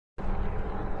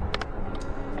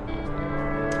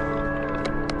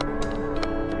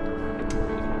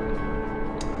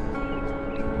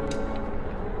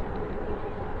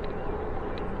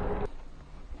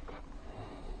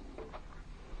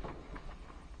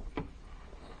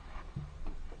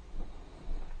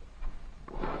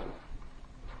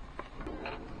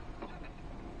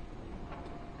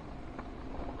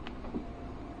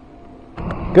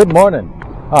Good morning.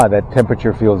 That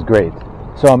temperature feels great.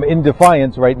 So I'm in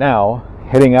Defiance right now,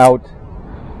 heading out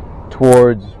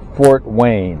towards Fort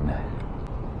Wayne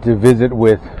to visit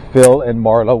with Phil and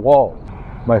Marla.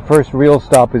 My first real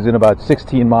stop is in about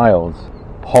 16 miles.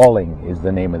 Pauling is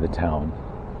the name of the town,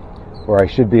 where I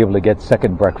should be able to get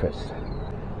second breakfast.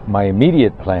 My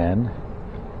immediate plan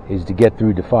is to get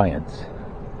through Defiance,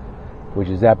 which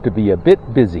is apt to be a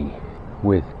bit busy.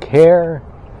 With care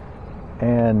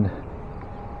and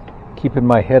keeping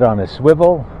my head on a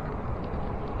swivel,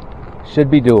 should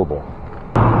be doable.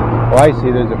 Oh, I see,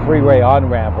 there's a freeway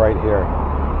on-ramp right here,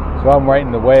 so I'm right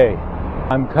in the way.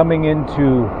 I'm coming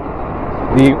into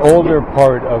the older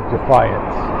part of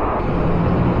Defiance.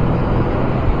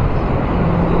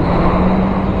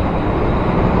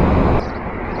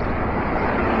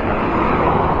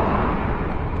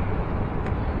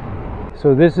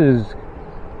 So this is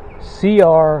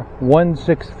CR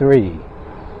 163.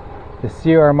 The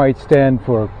CR might stand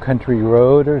for Country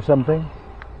Road or something.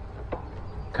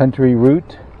 Country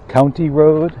Route, County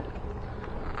Road.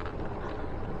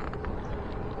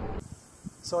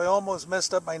 So I almost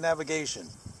messed up my navigation.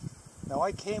 Now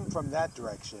I came from that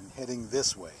direction, heading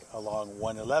this way along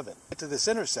 111. Get to this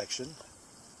intersection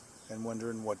and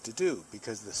wondering what to do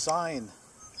because the sign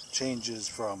changes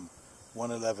from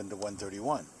 111 to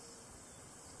 131.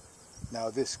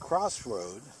 Now this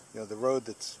crossroad, the road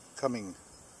that's coming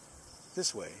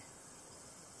this way,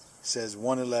 says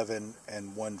 111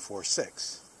 and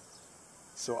 146.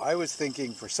 So I was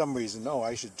thinking for some reason, no,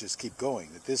 I should just keep going,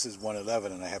 that this is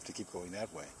 111 and I have to keep going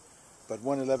that way. But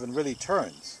 111 really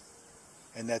turns,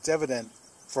 and that's evident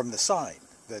from the sign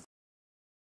that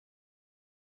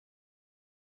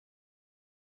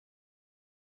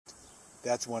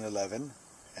that's 111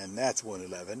 and that's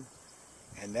 111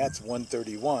 and that's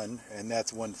 131 and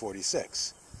that's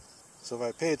 146. So if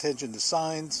I pay attention to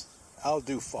signs, I'll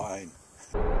do fine.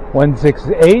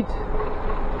 168,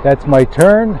 that's my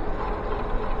turn.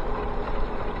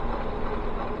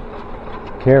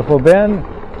 Careful, Ben.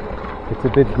 It's a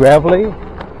bit gravelly.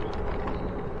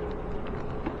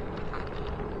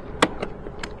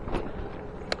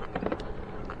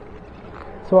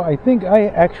 So I think I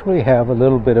actually have a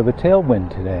little bit of a tailwind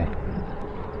today.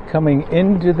 Coming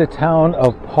into the town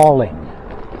of Pauling.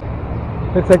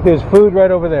 Looks like there's food right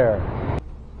over there.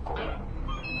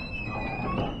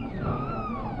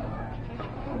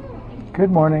 Good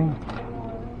morning.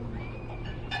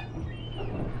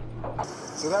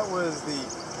 So that was the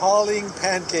Pauling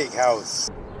Pancake House.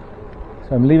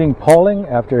 So I'm leaving Pauling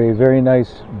after a very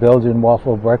nice Belgian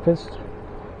waffle breakfast,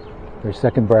 or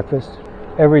second breakfast.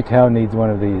 Every town needs one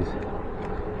of these.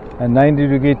 A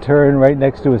 90-degree turn right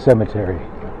next to a cemetery.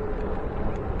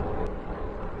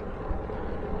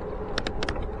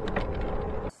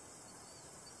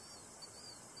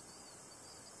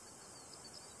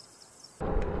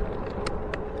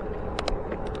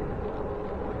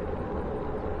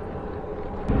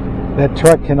 That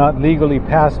truck cannot legally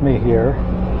pass me here,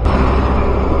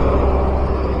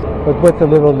 but with a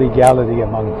little legality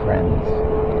among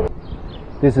friends.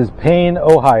 This is Payne,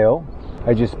 Ohio.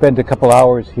 I just spent a couple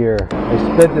hours here. I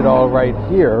spent it all right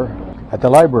here at the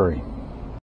library.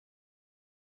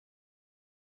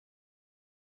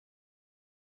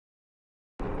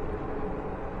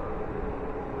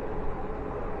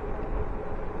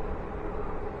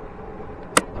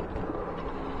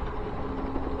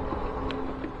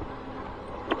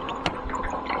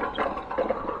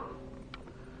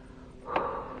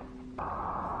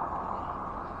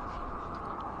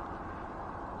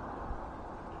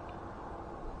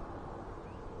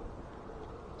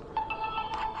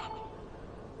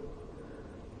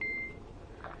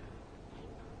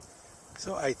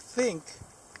 So I think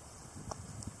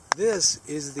this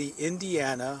is the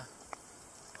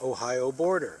Indiana-Ohio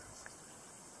border.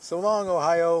 So long,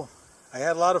 Ohio. I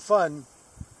had a lot of fun.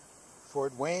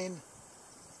 Fort Wayne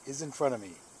is in front of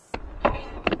me.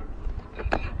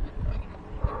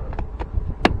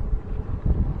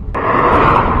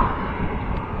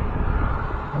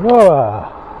 Whoa.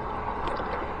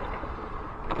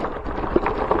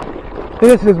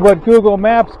 This is what Google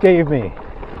Maps gave me.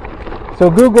 So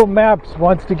Google Maps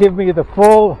wants to give me the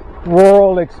full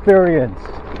rural experience.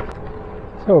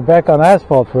 So we're back on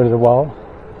asphalt for a little while.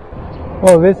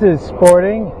 Oh, this is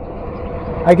sporting.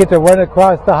 I get to run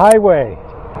across the highway.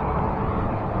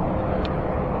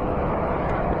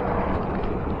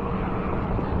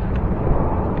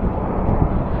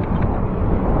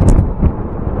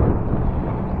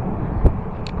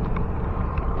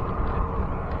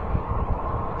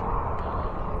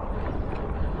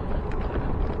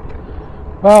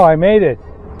 Wow, I made it.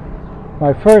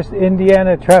 My first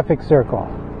Indiana traffic circle.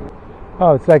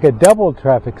 Oh, it's like a double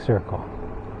traffic circle.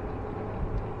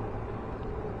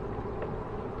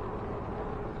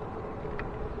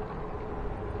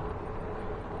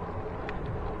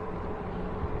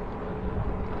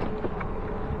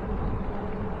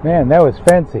 Man, that was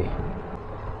fancy.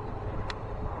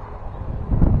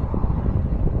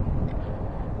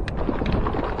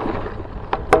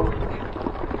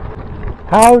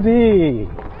 Howdy!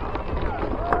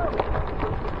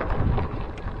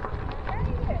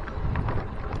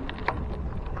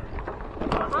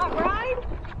 Hot ride?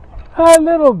 A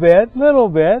little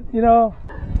bit, you know.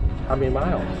 How many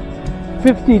miles?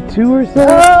 52 or so.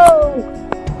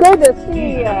 Oh, good to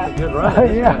see ya. Good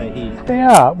ride.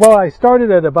 Yeah. Well, I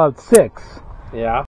started at about 6. Yeah.